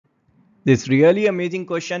This really amazing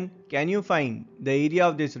question. Can you find the area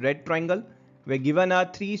of this red triangle? We're given are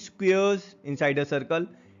three squares inside a circle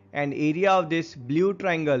and area of this blue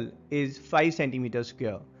triangle is 5 centimeters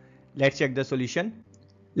square. Let's check the solution.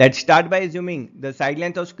 Let's start by assuming the side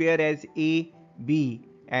length of square as A, B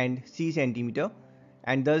and C centimeter,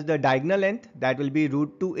 and thus the diagonal length that will be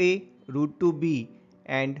root 2A, root 2B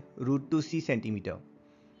and root 2C centimeter.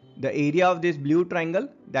 The area of this blue triangle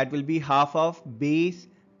that will be half of base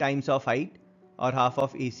times of height or half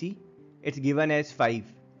of AC. It's given as 5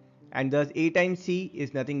 and thus A times C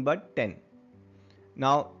is nothing but 10.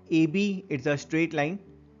 Now AB is a straight line.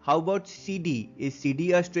 How about CD? Is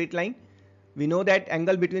CD a straight line? We know that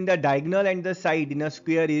angle between the diagonal and the side in a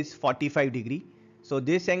square is 45 degree. So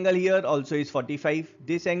this angle here also is 45.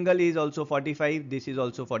 This angle is also 45. This is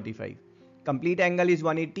also 45. Complete angle is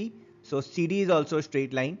 180. So CD is also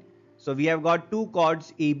straight line. So we have got two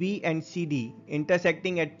chords AB and CD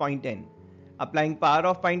intersecting at point N. Applying power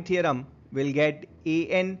of point theorem, we'll get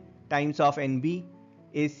AN times of NB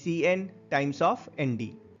is Cn times of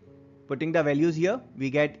Nd. Putting the values here, we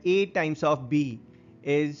get A times of B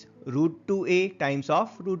is root 2A times of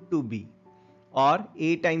root 2B, or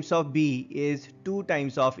A times of B is 2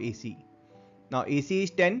 times of AC. Now AC is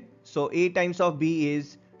 10, so A times of B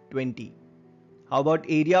is 20. How about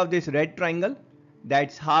area of this red triangle?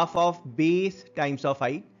 That's half of base times of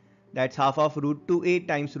height. That's half of root 2A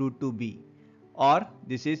times root 2B, or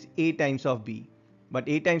this is A times of B. But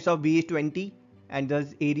A times of B is 20 and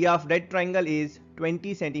thus area of red triangle is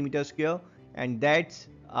 20 centimeters square, and that's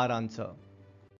our answer.